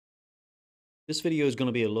This video is going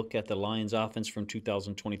to be a look at the Lions offense from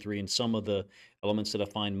 2023 and some of the elements that I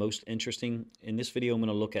find most interesting. In this video, I'm going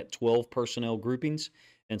to look at 12 personnel groupings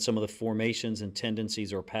and some of the formations and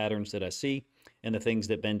tendencies or patterns that I see and the things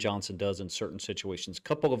that Ben Johnson does in certain situations.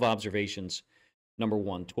 Couple of observations. Number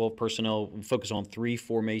one, 12 personnel. We focus on three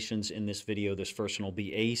formations in this video. This first one will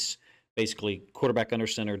be ace, basically quarterback under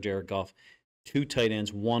center, Jared Goff, two tight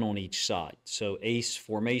ends, one on each side. So ace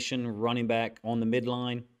formation, running back on the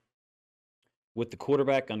midline, with the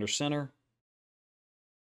quarterback under center,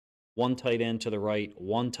 one tight end to the right,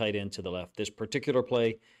 one tight end to the left. This particular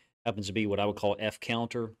play happens to be what I would call F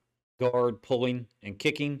counter, guard pulling and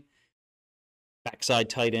kicking, backside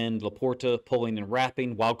tight end, Laporta pulling and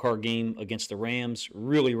wrapping, wild card game against the Rams,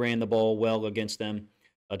 really ran the ball well against them,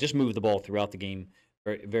 just moved the ball throughout the game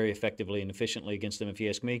very, very effectively and efficiently against them, if you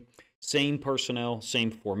ask me. Same personnel,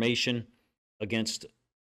 same formation against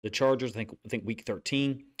the Chargers, I think week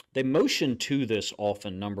 13. They motion to this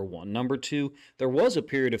often, number one. Number two, there was a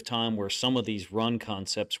period of time where some of these run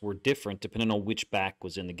concepts were different depending on which back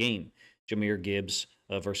was in the game. Jahmyr Gibbs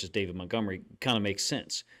versus David Montgomery kind of makes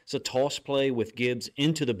sense. It's a toss play with Gibbs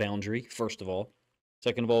into the boundary, first of all.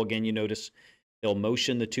 Second of all, again, you notice they'll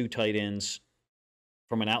motion the two tight ends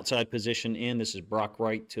from an outside position in. This is Brock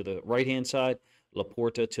Wright to the right-hand side,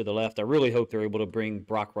 Laporta to the left. I really hope they're able to bring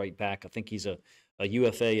Brock Wright back. I think he's a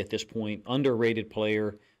UFA at this point, underrated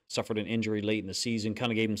player. Suffered an injury late in the season,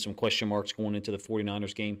 kind of gave him some question marks going into the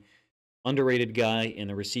 49ers game. Underrated guy in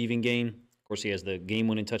the receiving game. Of course, he has the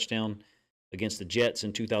game-winning touchdown against the Jets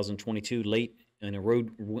in 2022, late in a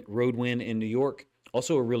road win in New York.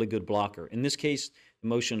 Also a really good blocker. In this case,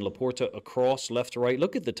 motion Laporta across left to right.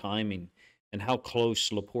 Look at the timing and how close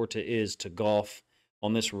Laporta is to Goff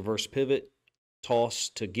on this reverse pivot. Toss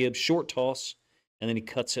to Gibbs, short toss, and then he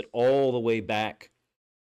cuts it all the way back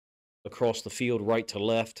across the field, right to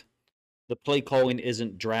left. The play calling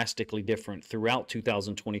isn't drastically different throughout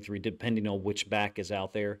 2023, depending on which back is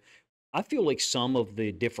out there. I feel like some of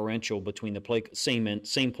the differential between the play,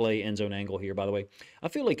 same play, end zone angle here, by the way. I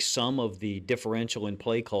feel like some of the differential in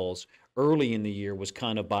play calls early in the year was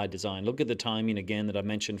kind of by design. Look at the timing again that I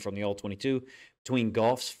mentioned from the All-22 between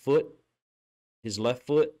Goff's foot, his left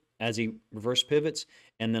foot, as he reverse pivots,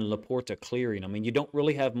 and then Laporta clearing. I mean, you don't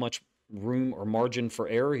really have much room or margin for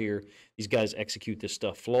error here. These guys execute this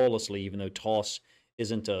stuff flawlessly, even though toss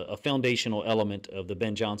isn't a foundational element of the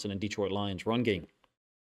Ben Johnson and Detroit Lions run game.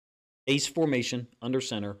 Ace formation under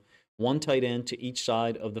center, one tight end to each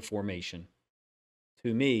side of the formation,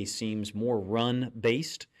 to me seems more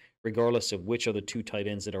run-based, regardless of which are the two tight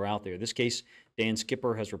ends that are out there. In this case, Dan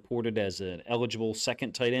Skipper has reported as an eligible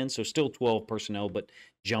second tight end, so still 12 personnel, but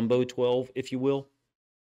jumbo 12, if you will.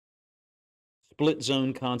 Split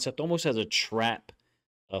zone concept almost has a trap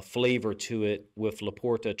flavor to it, with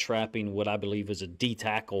Laporta trapping what I believe is a D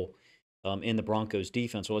tackle in the Broncos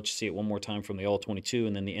defense. Well, let's just see it one more time from the All-22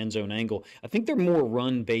 and then the end zone angle. I think they're more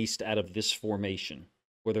run-based out of this formation,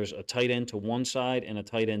 where there's a tight end to one side and a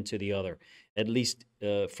tight end to the other, at least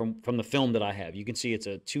from the film that I have. You can see it's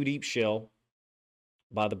a two-deep shell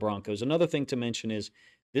by the Broncos. Another thing to mention is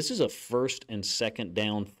this is a first and second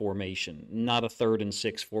down formation, not a third and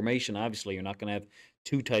sixth formation. Obviously, you're not going to have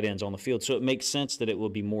two tight ends on the field, so it makes sense that it will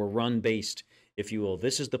be more run-based, if you will.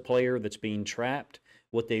 This is the player that's being trapped.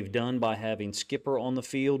 What they've done by having Skipper on the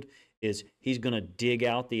field is he's going to dig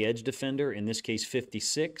out the edge defender, in this case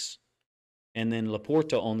 56, and then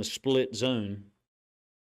Laporta on the split zone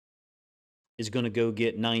is going to go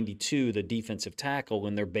get 92, the defensive tackle,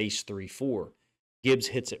 in their base 3-4. Gibbs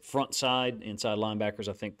hits it front side. Inside linebackers,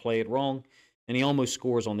 I think, play it wrong. And he almost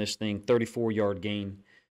scores on this thing, 34-yard gain.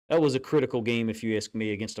 That was a critical game, if you ask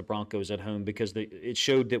me, against the Broncos at home, because it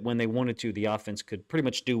showed that when they wanted to, the offense could pretty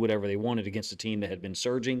much do whatever they wanted against a team that had been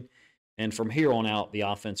surging. And from here on out, the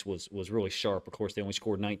offense was really sharp. Of course, they only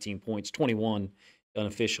scored 19 points, 21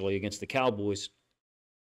 unofficially against the Cowboys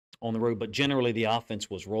on the road. But generally, the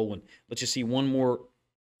offense was rolling. Let's just see one more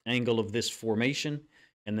angle of this formation,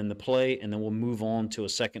 and then the play, and then we'll move on to a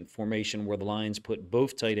second formation where the Lions put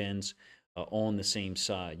both tight ends on the same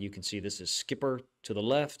side. You can see this is Skipper to the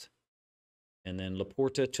left, and then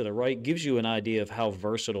Laporta to the right. Gives you an idea of how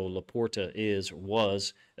versatile Laporta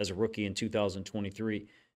was as a rookie in 2023.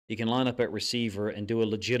 He can line up at receiver and do a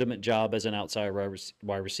legitimate job as an outside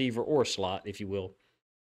wide receiver, or a slot, if you will,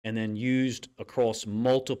 and then used across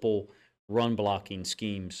multiple run-blocking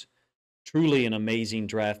schemes. Truly an amazing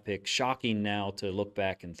draft pick. Shocking now to look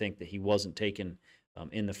back and think that he wasn't taken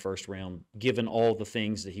in the first round, given all the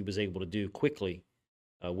things that he was able to do quickly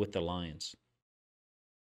with the Lions.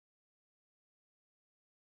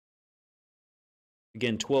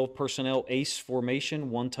 Again, 12 personnel, ace formation,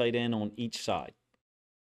 1 tight end on each side.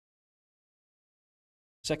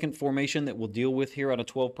 Second formation that we'll deal with here out of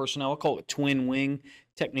 12 personnel, I'll call it twin wing.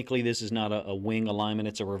 Technically, this is not a wing alignment.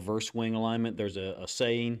 It's a reverse wing alignment. There's a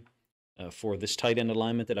saying for this tight end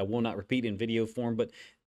alignment that I will not repeat in video form, but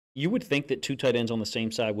you would think that 2 tight ends on the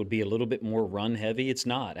same side would be a little bit more run heavy. It's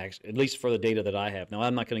not, actually, at least for the data that I have. Now,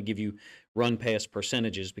 I'm not going to give you run pass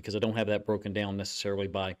percentages because I don't have that broken down necessarily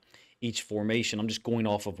by each formation. I'm just going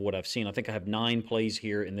off of what I've seen. I think I have 9 plays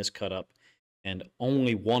here in this cut up, and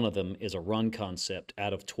only one of them is a run concept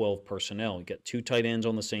out of 12 personnel. You got 2 tight ends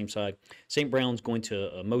on the same side. St. Brown's going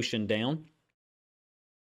to motion down.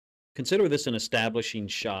 Consider this an establishing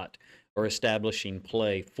shot or establishing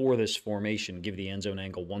play for this formation. Give the end zone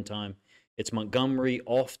angle one time. It's Montgomery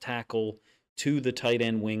off tackle to the tight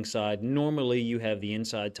end wing side. Normally you have the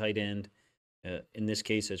inside tight end, in this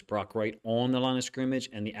case it's Brock Wright, on the line of scrimmage,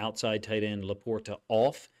 and the outside tight end Laporta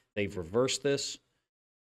off. They've reversed this.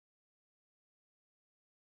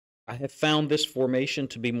 I have found this formation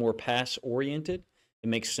to be more pass-oriented. It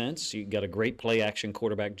makes sense. You got a great play-action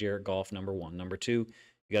quarterback, Jared Goff, number one. Number two,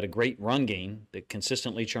 you got a great run game that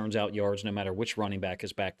consistently churns out yards no matter which running back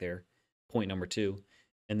is back there, point number two.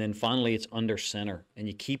 And then finally, it's under center, and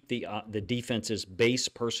you keep the defense's base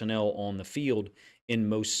personnel on the field in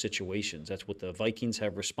most situations. That's what the Vikings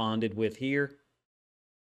have responded with here.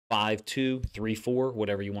 5-2, 3-4,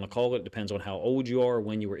 whatever you want to call it. Depends on how old you are,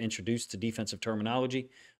 when you were introduced to defensive terminology.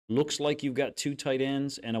 Looks like you've got 2 tight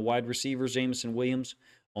ends and a wide receiver, Jameson Williams,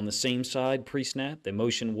 on the same side pre-snap. They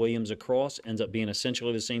motion Williams across. Ends up being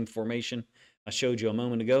essentially the same formation I showed you a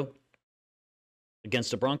moment ago.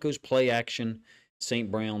 Against the Broncos, play action.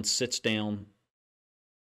 St. Brown sits down.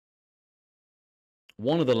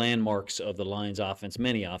 One of the landmarks of the Lions offense,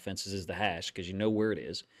 many offenses, is the hash, because you know where it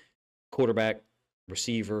is. Quarterback,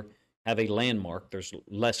 receiver have a landmark. There's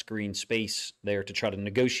less green space there to try to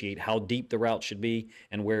negotiate how deep the route should be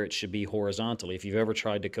and where it should be horizontally. If you've ever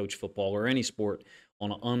tried to coach football or any sport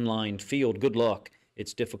on an unlined field, good luck.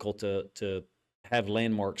 It's difficult to have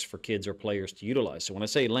landmarks for kids or players to utilize. So when I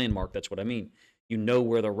say landmark, that's what I mean. You know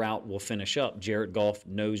where the route will finish up. Jared Goff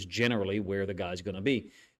knows generally where the guy's going to be.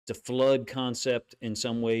 It's a flood concept in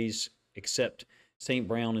some ways, except St.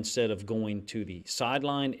 Brown, instead of going to the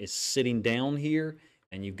sideline, is sitting down here,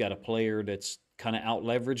 and you've got a player that's kind of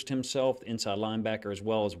out-leveraged himself, inside linebacker, as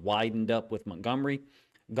well as widened up with Montgomery.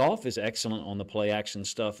 Goff is excellent on the play-action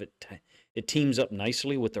stuff. It teams up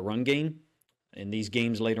nicely with the run game. In these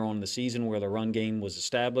games later on in the season where the run game was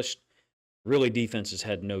established, really defenses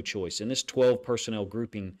had no choice. In this 12 personnel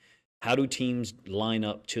grouping, how do teams line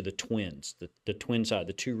up to the twins, the twin side,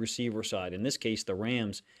 the 2 receiver side? In this case, the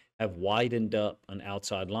Rams have widened up an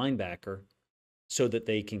outside linebacker so that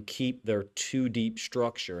they can keep their 2 deep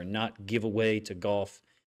structure and not give away to Goff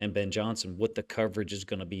and Ben Johnson what the coverage is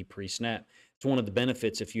going to be pre-snap. It's one of the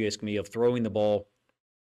benefits, if you ask me, of throwing the ball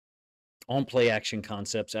on play-action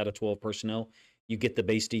concepts out of 12 personnel. You get the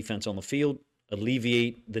base defense on the field,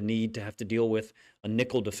 alleviate the need to have to deal with a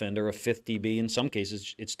nickel defender, a 5th DB. In some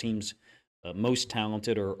cases, it's teams' most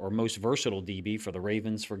talented or most versatile DB. For the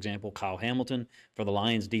Ravens, for example, Kyle Hamilton. For the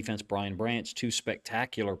Lions defense, Brian Branch. 2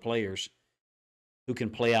 spectacular players who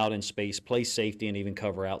can play out in space, play safety, and even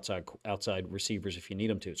cover outside receivers if you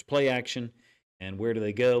need them to. It's play action, and where do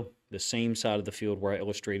they go? The same side of the field where I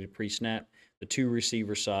illustrated pre-snap. The 2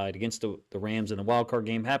 receiver side against the Rams in the wildcard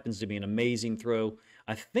game happens to be an amazing throw.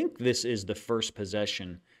 I think this is the first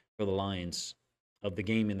possession for the Lions of the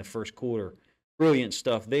game in the first quarter. Brilliant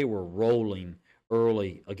stuff. They were rolling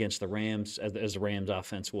early against the Rams, as the Rams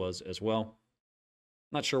offense was as well.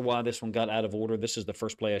 Not sure why this one got out of order. This is the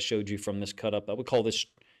first play I showed you from this cut up. I would call this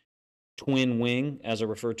twin wing, as I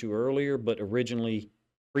referred to earlier, but originally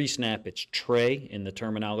pre-snap it's Trey in the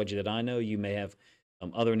terminology that I know. You may have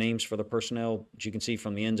other names for the personnel. As you can see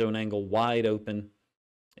from the end zone angle, wide open.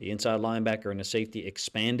 The inside linebacker and the safety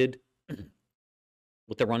expanded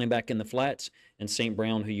with the running back in the flats, and St.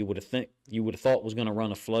 Brown, who you would have thought was going to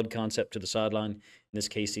run a flood concept to the sideline. In this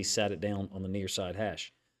case, he sat it down on the near side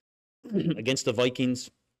hash. Against the Vikings,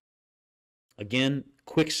 again,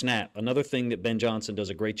 quick snap. Another thing that Ben Johnson does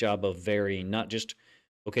a great job of varying, not just,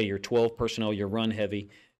 okay, you're 12 personnel, you're run heavy.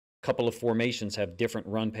 A couple of formations have different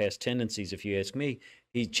run pass tendencies, if you ask me.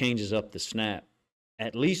 He changes up the snap.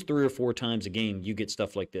 At least 3 or 4 times a game, you get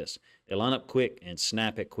stuff like this. They line up quick and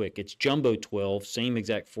snap it quick. It's jumbo 12, same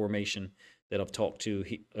exact formation that I've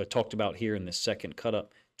talked about here in this second cut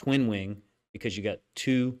up. Twin wing, because you got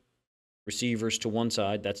 2 receivers to one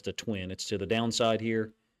side. That's the twin. It's to the downside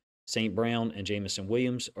here. St. Brown and Jameson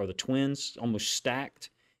Williams are the twins, almost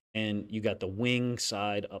stacked. And you got the wing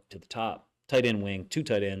side up to the top tight end wing, two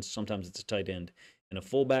tight ends. Sometimes it's a tight end and a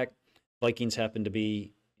fullback. Vikings happen to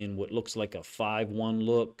be in what looks like a 5-1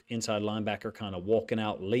 look, inside linebacker kind of walking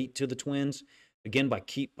out late to the Twins. Again, by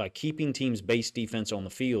keeping teams' base defense on the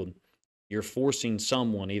field, you're forcing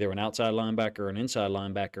someone, either an outside linebacker or an inside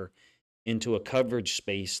linebacker, into a coverage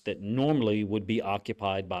space that normally would be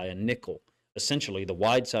occupied by a nickel. Essentially, the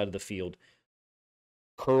wide side of the field,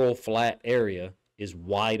 curl flat area, is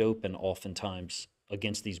wide open oftentimes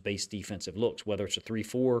against these base defensive looks, whether it's a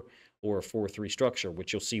 3-4 or a 4-3 structure,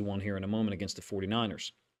 which you'll see one here in a moment against the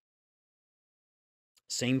 49ers.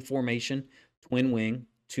 Same formation, twin wing,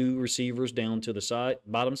 two receivers down to the side,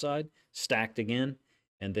 bottom side, stacked again,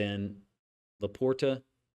 and then Laporta,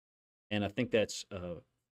 and I think that's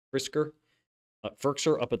Firkser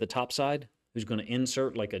up at the top side, who's going to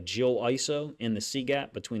insert like a Jill ISO in the C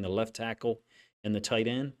gap between the left tackle and the tight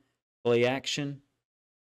end. Play action,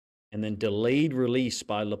 and then delayed release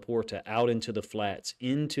by Laporta out into the flats,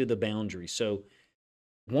 into the boundary. So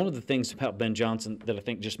one of the things about Ben Johnson that I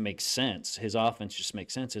think just makes sense, his offense just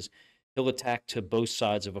makes sense, is he'll attack to both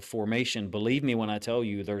sides of a formation. Believe me when I tell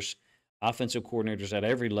you, there's offensive coordinators at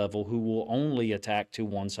every level who will only attack to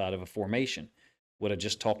one side of a formation. What I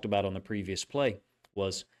just talked about on the previous play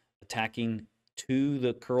was attacking to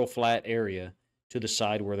the curl flat area to the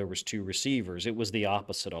side where there was two receivers. It was the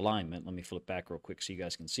opposite alignment. Let me flip back real quick so you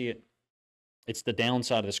guys can see it. It's the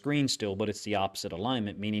downside of the screen still, but it's the opposite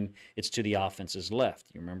alignment, meaning it's to the offense's left.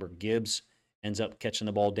 You remember Gibbs ends up catching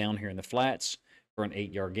the ball down here in the flats for an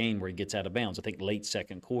 8-yard gain where he gets out of bounds, I think late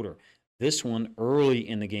second quarter. This one, early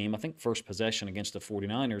in the game, I think first possession against the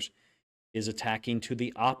 49ers, is attacking to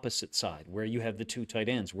the opposite side, where you have the two tight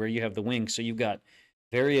ends, where you have the wings. So you've got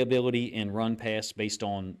variability in run pass based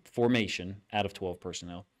on formation out of 12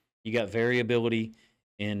 personnel. You got variability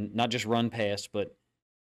in not just run pass, but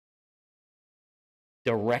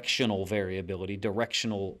directional variability,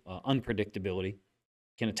 directional unpredictability.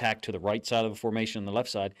 Can attack to the right side of the formation and the left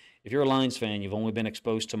side. If you're a Lions fan, you've only been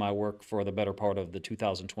exposed to my work for the better part of the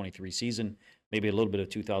 2023 season, maybe a little bit of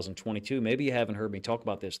 2022. Maybe you haven't heard me talk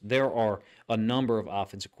about this. There are a number of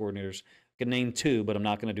offensive coordinators. I can name two, but I'm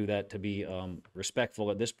not going to do that to be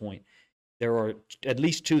respectful at this point. There are at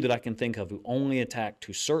least two that I can think of who only attack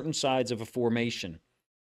to certain sides of a formation,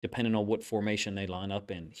 depending on what formation they line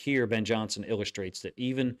up in. Here, Ben Johnson illustrates that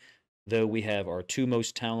even though we have our two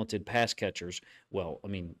most talented pass catchers, well, I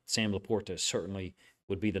mean, Sam Laporta certainly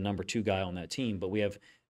would be the number 2 guy on that team, but we have,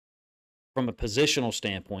 from a positional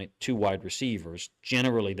standpoint, 2 wide receivers,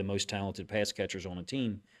 generally the most talented pass catchers on a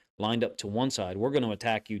team, lined up to one side. We're going to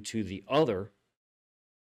attack you to the other,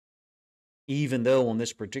 even though on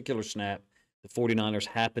this particular snap, the 49ers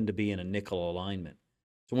happen to be in a nickel alignment.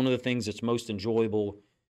 So one of the things that's most enjoyable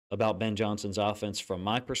about Ben Johnson's offense from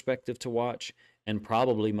my perspective to watch, and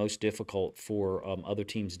probably most difficult for other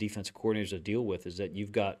teams' defensive coordinators to deal with, is that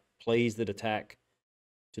you've got plays that attack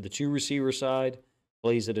to the 2 receiver side,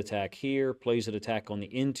 plays that attack here, plays that attack on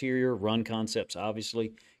the interior, run concepts,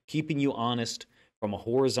 obviously, keeping you honest from a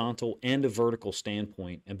horizontal and a vertical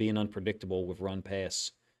standpoint and being unpredictable with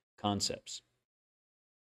run-pass concepts.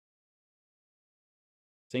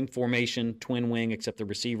 Same formation, twin wing, except the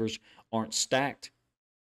receivers aren't stacked.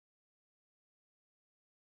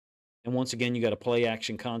 And once again, you got a play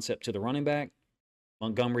action concept to the running back.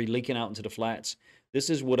 Montgomery leaking out into the flats. This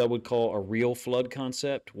is what I would call a real flood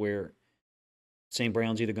concept, where St.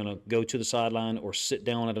 Brown's either going to go to the sideline or sit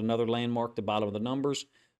down at another landmark, the bottom of the numbers.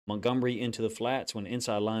 Montgomery into the flats when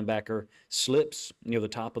inside linebacker slips near the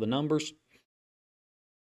top of the numbers.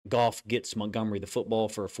 Goff gets Montgomery the football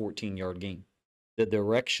for a 14-yard gain. The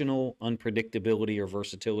directional unpredictability or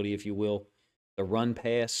versatility, if you will, the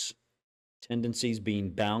run-pass tendencies being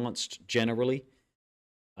balanced generally.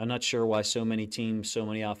 I'm not sure why so many teams, so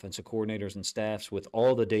many offensive coordinators and staffs, with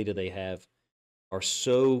all the data they have, are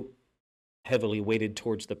so heavily weighted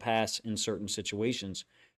towards the pass in certain situations.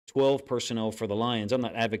 12 personnel for the Lions. I'm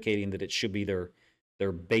not advocating that it should be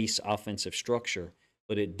their base offensive structure,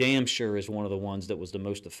 but it damn sure is one of the ones that was the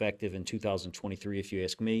most effective in 2023, if you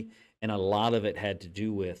ask me. And a lot of it had to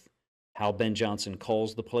do with how Ben Johnson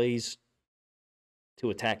calls the plays to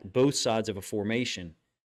attack both sides of a formation,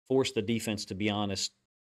 force the defense to be honest.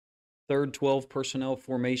 Third 12 personnel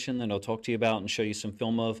formation that I'll talk to you about and show you some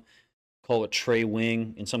film of, call it tray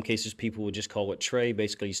wing. In some cases, people would just call it tray.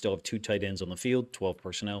 Basically, you still have 2 tight ends on the field, 12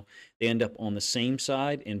 personnel. They end up on the same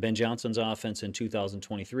side. In Ben Johnson's offense in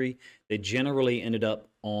 2023, they generally ended up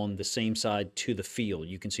on the same side to the field.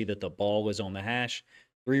 You can see that the ball is on the hash.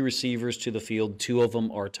 3 receivers to the field. 2 of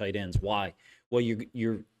them are tight ends. Why? Well,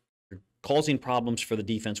 you're causing problems for the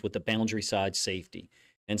defense with the boundary side safety.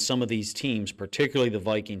 And some of these teams, particularly the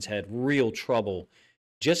Vikings, had real trouble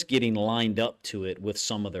just getting lined up to it with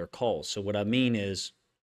some of their calls. So what I mean is,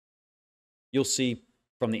 you'll see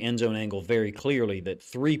from the end zone angle very clearly that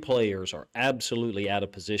 3 players are absolutely out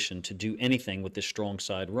of position to do anything with this strong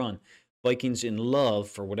side run. Vikings in love,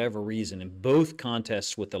 for whatever reason, in both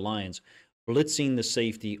contests with the Lions, blitzing the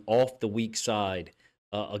safety off the weak side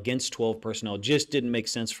against 12 personnel just didn't make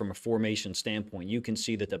sense from a formation standpoint. You can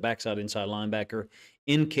see that the backside inside linebacker,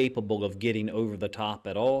 incapable of getting over the top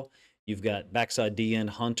at all. You've got backside DN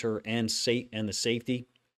Hunter and the safety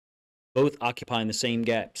both occupying the same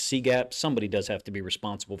gap, C gap. Somebody does have to be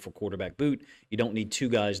responsible for quarterback boot. You don't need 2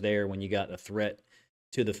 guys there when you got a threat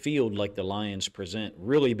to the field like the Lions present.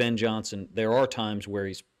 Really, Ben Johnson, there are times where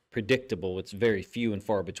he's predictable. It's very few and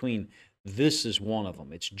far between. This is one of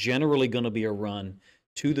them. It's generally going to be a run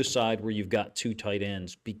to the side where you've got 2 tight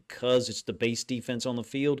ends because it's the base defense on the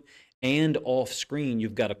field, and off screen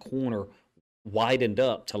you've got a corner widened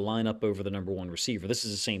up to line up over the number 1 receiver. This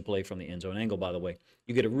is the same play from the end zone angle, by the way.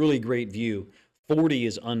 You get a really great view. 40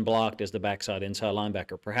 is unblocked as the backside inside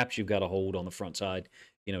linebacker. Perhaps you've got a hold on the front side,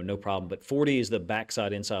 no problem. But 40 is the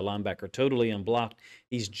backside inside linebacker, totally unblocked.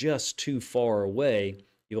 He's just too far away.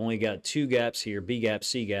 You've only got 2 gaps here, B gap,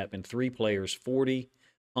 C gap, and 3 players, 40,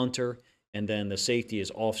 Hunter, and then the safety is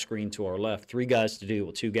off screen to our left. 3 guys to do.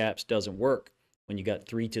 Well, 2 gaps doesn't work when you got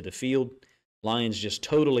 3 to the field. Lions just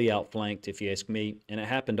totally outflanked, if you ask me, and it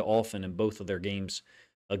happened often in both of their games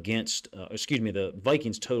against, the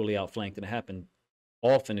Vikings totally outflanked, and it happened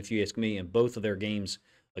often, if you ask me, in both of their games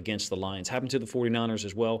against the Lions. Happened to the 49ers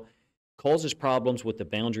as well. Causes problems with the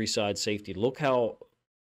boundary side safety. Look how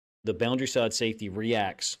the boundary side safety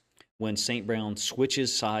reacts when St. Brown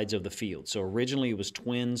switches sides of the field. So originally it was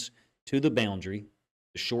twins to the boundary,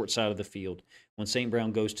 the short side of the field. When St.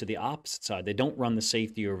 Brown goes to the opposite side, they don't run the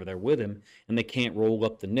safety over there with him, and they can't roll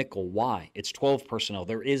up the nickel. Why? It's 12 personnel.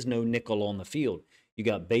 There is no nickel on the field. You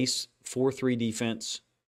got base 4-3 defense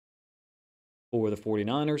for the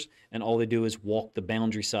 49ers, and all they do is walk the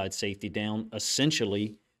boundary side safety down,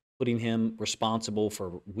 essentially putting him responsible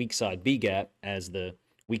for weak side B gap as the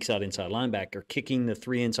weak side inside linebacker, kicking the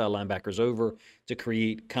 3 inside linebackers over to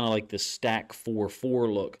create kind of like the stack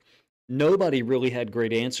 4-4 look. Nobody really had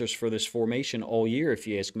great answers for this formation all year, if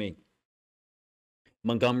you ask me.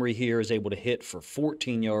 Montgomery here is able to hit for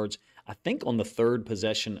 14 yards, I think on the 3rd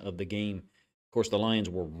possession of the game. Of course, the Lions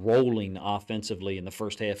were rolling offensively in the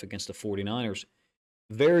first half against the 49ers.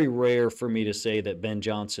 Very rare for me to say that Ben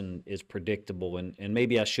Johnson is predictable, and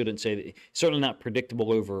maybe I shouldn't say that. Certainly not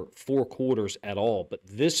predictable over 4 quarters at all, but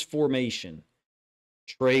this formation,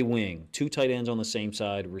 Trey wing, 2 tight ends on the same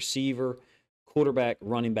side, receiver, quarterback,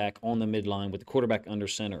 running back on the midline with the quarterback under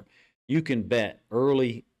center. You can bet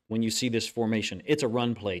early when you see this formation, it's a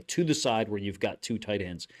run play to the side where you've got 2 tight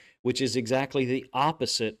ends, which is exactly the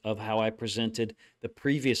opposite of how I presented the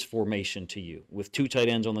previous formation to you, with 2 tight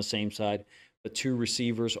ends on the same side, but 2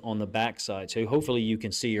 receivers on the backside. So hopefully you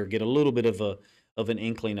can see or get a little bit of an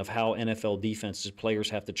inkling of how NFL defenses players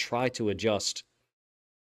have to try to adjust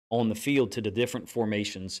on the field to the different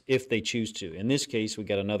formations if they choose to. In this case, we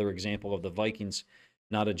got another example of the Vikings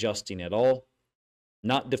not adjusting at all,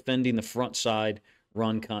 not defending the front side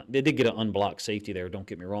run. They did get an unblocked safety there, don't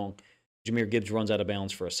get me wrong. Jahmyr Gibbs runs out of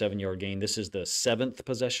bounds for a 7-yard gain. This is the 7th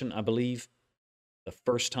possession, I believe, the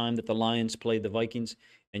first time that the Lions played the Vikings.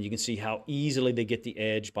 And you can see how easily they get the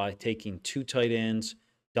edge by taking 2 tight ends,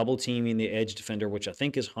 double teaming the edge defender, which I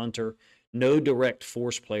think is Hunter. No direct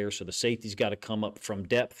force player, so the safety's got to come up from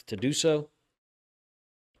depth to do so.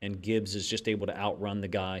 And Gibbs is just able to outrun the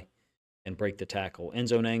guy and break the tackle. End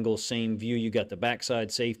zone angle, same view. You got the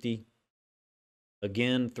backside safety.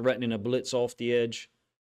 Again, threatening a blitz off the edge.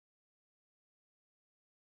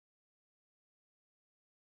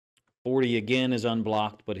 40 again is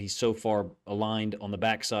unblocked, but he's so far aligned on the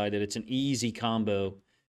backside that it's an easy combo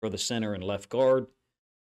for the center and left guard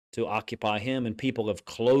to occupy him, and people have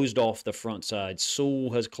closed off the front side.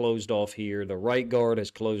 Sewell has closed off here. The right guard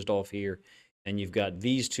has closed off here. And you've got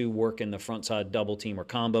these 2 working the front side double team, or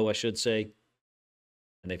combo, I should say.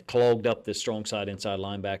 And they've clogged up this strong side inside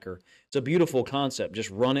linebacker. It's a beautiful concept.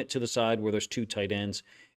 Just run it to the side where there's 2 tight ends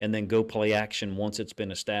and then go play action once it's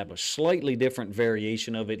been established. Slightly different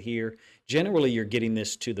variation of it here. Generally, you're getting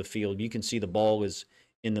this to the field. You can see the ball is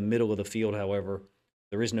in the middle of the field, however.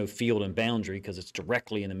 There is no field and boundary because it's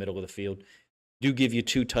directly in the middle of the field. Do give you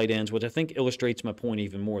 2 tight ends, which I think illustrates my point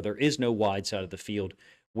even more. There is no wide side of the field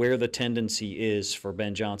where the tendency is for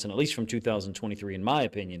Ben Johnson, at least from 2023, in my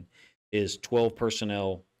opinion, is 12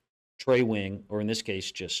 personnel, Trey wing, or in this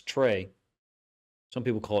case, just Trey. Some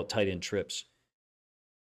people call it tight end trips.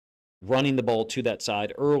 running the ball to that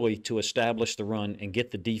side early to establish the run and get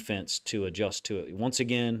the defense to adjust to it. Once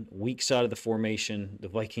again, weak side of the formation. The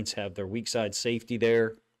Vikings have their weak side safety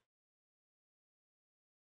there,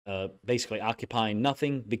 basically occupying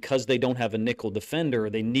nothing. Because they don't have a nickel defender,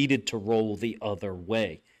 they needed to roll the other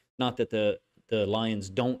way. Not that the Lions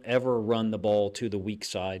don't ever run the ball to the weak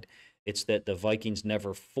side. It's that the Vikings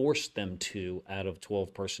never forced them to out of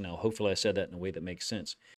 12 personnel. Hopefully I said that in a way that makes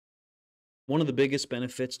sense. One of the biggest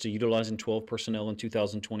benefits to utilizing 12 personnel in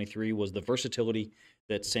 2023 was the versatility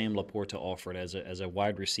that Sam Laporta offered as a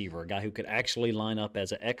wide receiver, a guy who could actually line up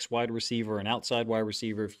as an X wide receiver, an outside wide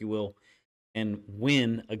receiver, if you will, and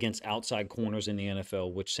win against outside corners in the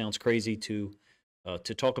NFL, which sounds crazy to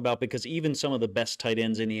talk about because even some of the best tight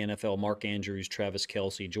ends in the NFL, Mark Andrews, Travis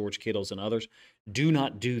Kelce, George Kittles, and others, do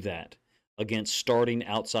not do that against starting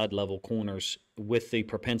outside level corners with the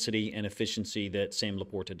propensity and efficiency that Sam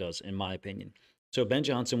Laporta does, in my opinion. So Ben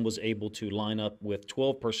Johnson was able to line up with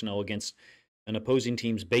 12 personnel against an opposing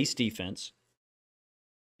team's base defense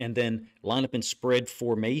and then line up in spread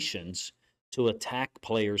formations to attack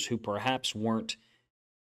players who perhaps weren't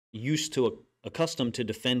used to accustomed to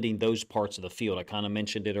defending those parts of the field. I kind of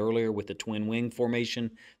mentioned it earlier with the twin wing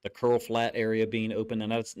formation, the curl flat area being open,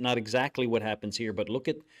 and that's not exactly what happens here, but look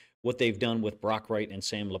at what they've done with Brock Wright and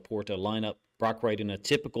Sam Laporta. Line up Brock Wright in a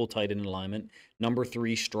typical tight end alignment, number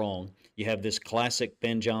 3 strong. You have this classic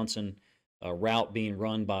Ben Johnson route being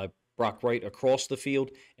run by Brock Wright across the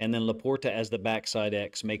field, and then Laporta as the backside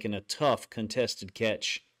X making a tough contested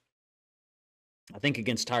catch, I think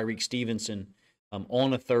against Tyreek Stevenson,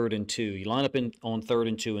 on a 3rd and 2. You line up on 3rd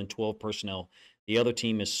and 2 and 12 personnel. The other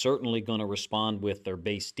team is certainly going to respond with their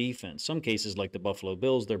base defense. Some cases, like the Buffalo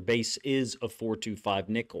Bills, their base is a 4-2-5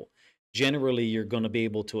 nickel. Generally, you're going to be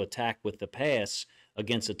able to attack with the pass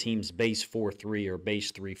against a team's base 4-3 or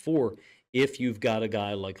base 3-4 if you've got a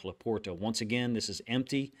guy like Laporta. Once again, this is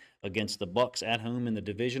empty against the Bucs at home in the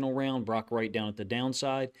divisional round. Brock Wright down at the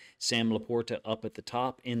downside, Sam Laporta up at the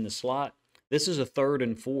top in the slot. This is a 3rd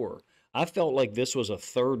and 4. I felt like this was a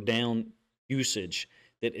 3rd down usage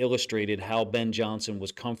that illustrated how Ben Johnson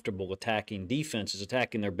was comfortable attacking defenses,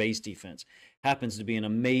 attacking their base defense. Happens to be an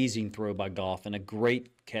amazing throw by Goff and a great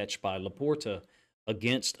catch by Laporta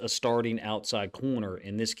against a starting outside corner,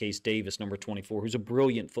 in this case Davis, number 24, who's a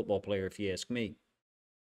brilliant football player if you ask me.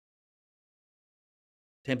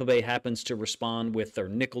 Tampa Bay happens to respond with their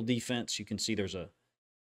nickel defense. You can see there's a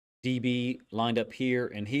DB lined up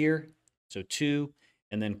here and here, so 2.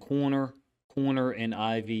 And then corner, and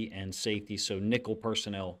Ivy, and safety. So nickel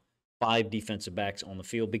personnel, 5 defensive backs on the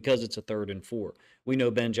field because it's a 3rd and 4. We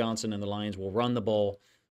know Ben Johnson and the Lions will run the ball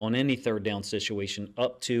on any 3rd down situation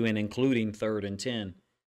up to and including 3rd and 10.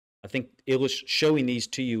 I think showing these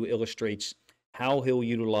to you illustrates how he'll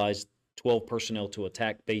utilize 12 personnel to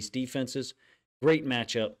attack base defenses. Great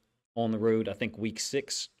matchup on the road, I think week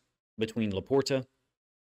 6 between Laporta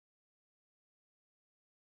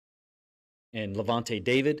and Lavonte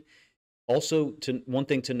David. Also, one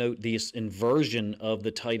thing to note, this inversion of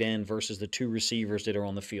the tight end versus the 2 receivers that are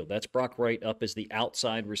on the field. That's Brock Wright up as the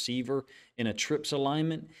outside receiver in a trips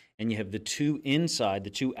alignment, and you have the 2 inside, the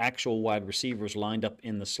 2 actual wide receivers lined up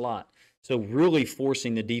in the slot. So really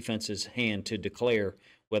forcing the defense's hand to declare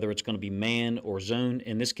whether it's going to be man or zone.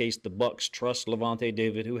 In this case, the Bucs trust Lavonte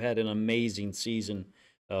David, who had an amazing season.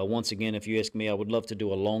 Once again, if you ask me, I would love to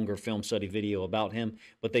do a longer film study video about him,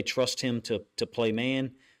 but they trust him to play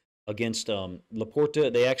man against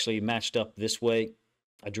Laporta. They actually matched up this way.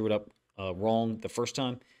 I drew it up wrong the first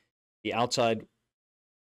time. The outside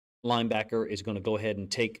linebacker is going to go ahead and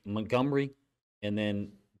take Montgomery, and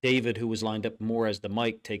then David, who was lined up more as the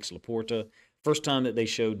Mike, takes Laporta. First time that they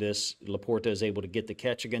showed this, Laporta is able to get the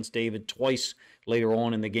catch against David. Twice later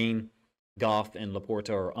on in the game, Goff and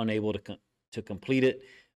Laporta are unable to complete it.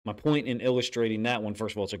 My point in illustrating that one,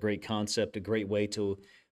 first of all, it's a great concept, a great way to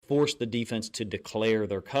force the defense to declare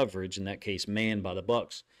their coverage, in that case, man by the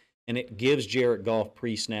Bucs. And it gives Jared Goff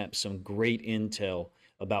pre-snap some great intel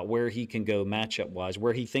about where he can go matchup-wise,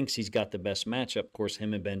 where he thinks he's got the best matchup. Of course,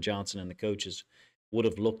 him and Ben Johnson and the coaches would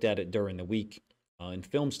have looked at it during the week in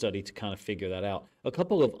film study to kind of figure that out. A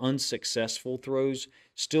couple of unsuccessful throws,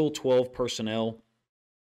 still 12 personnel,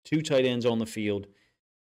 2 tight ends on the field,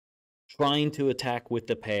 trying to attack with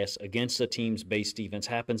the pass against the team's base defense.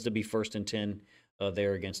 Happens to be 1st and 10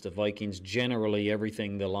 there against the Vikings. Generally,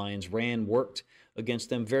 everything the Lions ran worked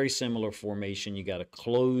against them. Very similar formation. You got a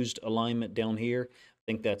closed alignment down here. I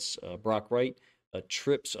think that's Brock Wright. A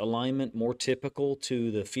trips alignment, more typical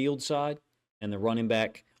to the field side, and the running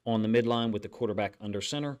back on the midline with the quarterback under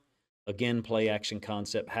center. Again, play action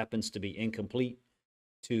concept happens to be incomplete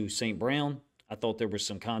to St. Brown. I thought there was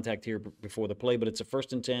some contact here before the play, but it's a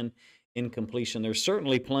 1st and 10 incompletion. There's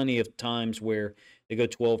certainly plenty of times where they go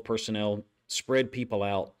 12 personnel, spread people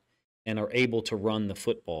out, and are able to run the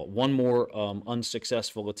football. One more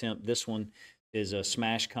unsuccessful attempt. This one is a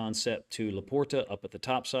smash concept to Laporta up at the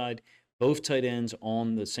top side. Both tight ends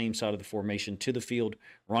on the same side of the formation to the field.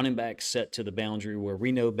 Running back set to the boundary where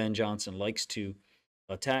we know Ben Johnson likes to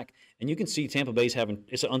attack. And you can see Tampa Bay's having,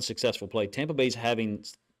 it's an unsuccessful play. Tampa Bay's having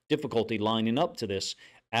difficulty lining up to this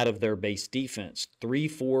out of their base defense.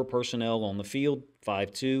 3-4 personnel on the field,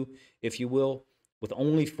 5-2, if you will, with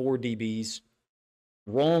only 4 DBs.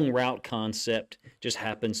 Wrong route concept just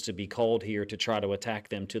happens to be called here to try to attack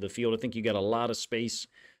them to the field. I think you got a lot of space.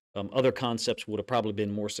 Other concepts would have probably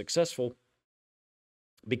been more successful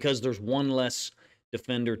because there's one less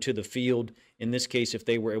defender to the field. In this case, if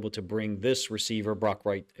they were able to bring this receiver, Brock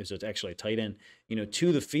Wright is actually a tight end,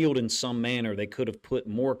 to the field in some manner, they could have put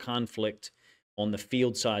more conflict on the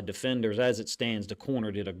field side defenders. As it stands, the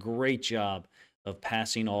corner did a great job of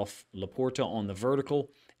passing off Laporta on the vertical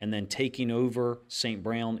and then taking over St.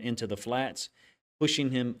 Brown into the flats,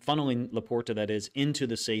 pushing him, funneling Laporta, that is, into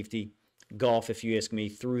the safety. Goff, if you ask me,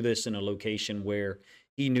 threw this in a location where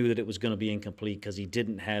he knew that it was going to be incomplete because he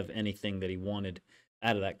didn't have anything that he wanted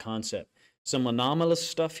out of that concept. Some anomalous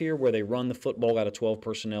stuff here where they run the football out of 12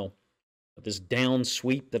 personnel. This down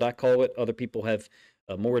sweep that I call it. Other people have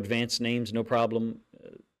more advanced names, no problem.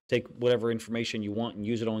 Take whatever information you want and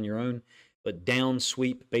use it on your own. But down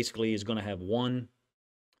sweep basically is going to have one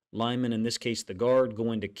lineman, in this case the guard,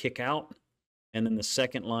 going to kick out, and then the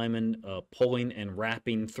second lineman pulling and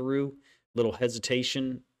wrapping through. Little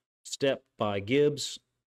hesitation step by Gibbs,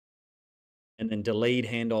 and then delayed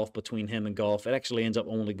handoff between him and Goff. It actually ends up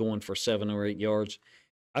only going for 7 or 8 yards.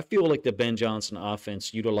 I feel like the Ben Johnson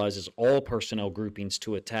offense utilizes all personnel groupings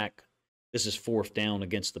to attack. This is 4th down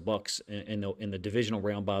against the Bucs in the divisional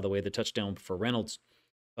round, by the way, the touchdown for Reynolds.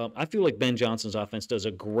 I feel like Ben Johnson's offense does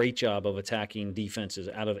a great job of attacking defenses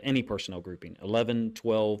out of any personnel grouping, 11,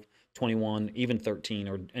 12, 21, even 13,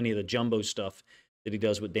 or any of the jumbo stuff that he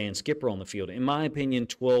does with Dan Skipper on the field. In my opinion,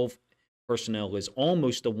 12 personnel is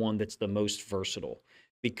almost the one that's the most versatile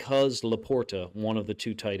because Laporta, one of the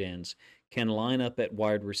 2 tight ends, can line up at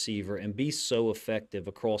wide receiver and be so effective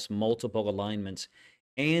across multiple alignments,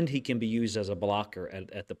 and he can be used as a blocker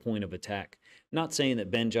at the point of attack. Not saying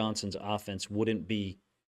that Ben Johnson's offense wouldn't be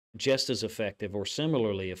just as effective or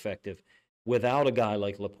similarly effective without a guy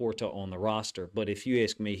like Laporta on the roster, but if you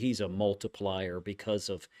ask me, he's a multiplier because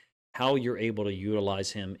of how you're able to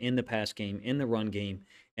utilize him in the pass game, in the run game,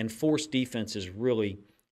 and force defenses really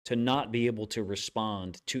to not be able to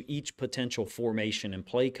respond to each potential formation and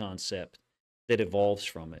play concept that evolves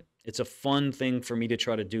from it. It's a fun thing for me to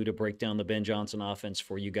try to do to break down the Ben Johnson offense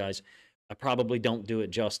for you guys. I probably don't do it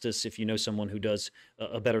justice. If you know someone who does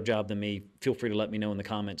a better job than me, feel free to let me know in the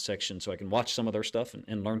comments section so I can watch some of their stuff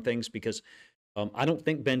and learn things, because I don't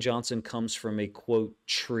think Ben Johnson comes from a, quote,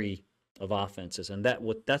 tree of offenses, and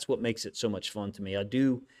that's what makes it so much fun to me. I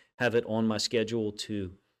do have it on my schedule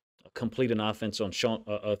to complete an offense on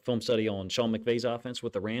a film study on Sean McVay's offense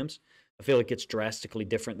with the Rams. I feel like it's drastically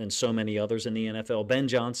different than so many others in the NFL. Ben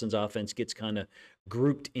Johnson's offense gets kind of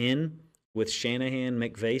grouped in with Shanahan,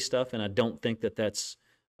 McVay stuff, and I don't think that that's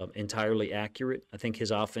entirely accurate. I think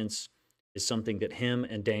his offense is something that him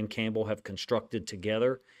and Dan Campbell have constructed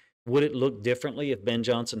together. Would it look differently if Ben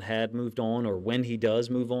Johnson had moved on, or when he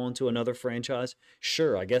does move on to another franchise?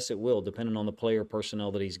 Sure, I guess it will, depending on the player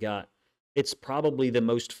personnel that he's got. It's probably the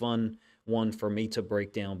most fun one for me to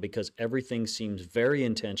break down because everything seems very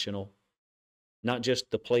intentional, not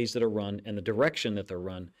just the plays that are run and the direction that they're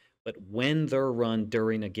run, but when they're run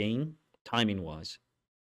during a game, timing-wise,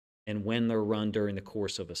 and when they're run during the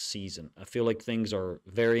course of a season. I feel like things are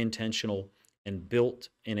very intentional and built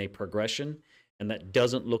in a progression, and that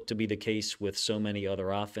doesn't look to be the case with so many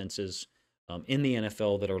other offenses in the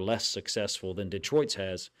NFL that are less successful than Detroit's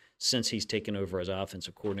has since he's taken over as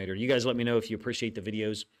offensive coordinator. You guys let me know if you appreciate the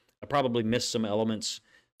videos. I probably missed some elements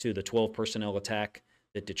to the 12 personnel attack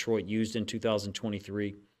that Detroit used in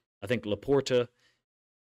 2023. I think Laporta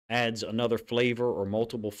adds another flavor or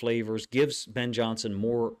multiple flavors, gives Ben Johnson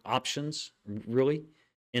more options, really,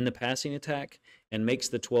 in the passing attack, and makes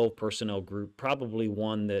the 12 personnel group probably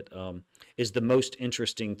one that is the most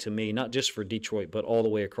interesting to me, not just for Detroit, but all the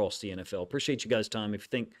way across the NFL. Appreciate you guys' time. If you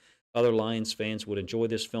think other Lions fans would enjoy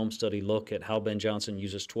this film study look at how Ben Johnson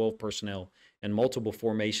uses 12 personnel and multiple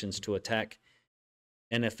formations to attack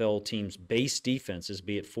NFL teams' base defenses,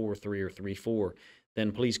 be it 4-3 or 3-4,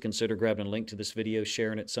 then please consider grabbing a link to this video,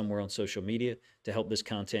 sharing it somewhere on social media to help this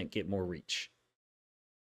content get more reach.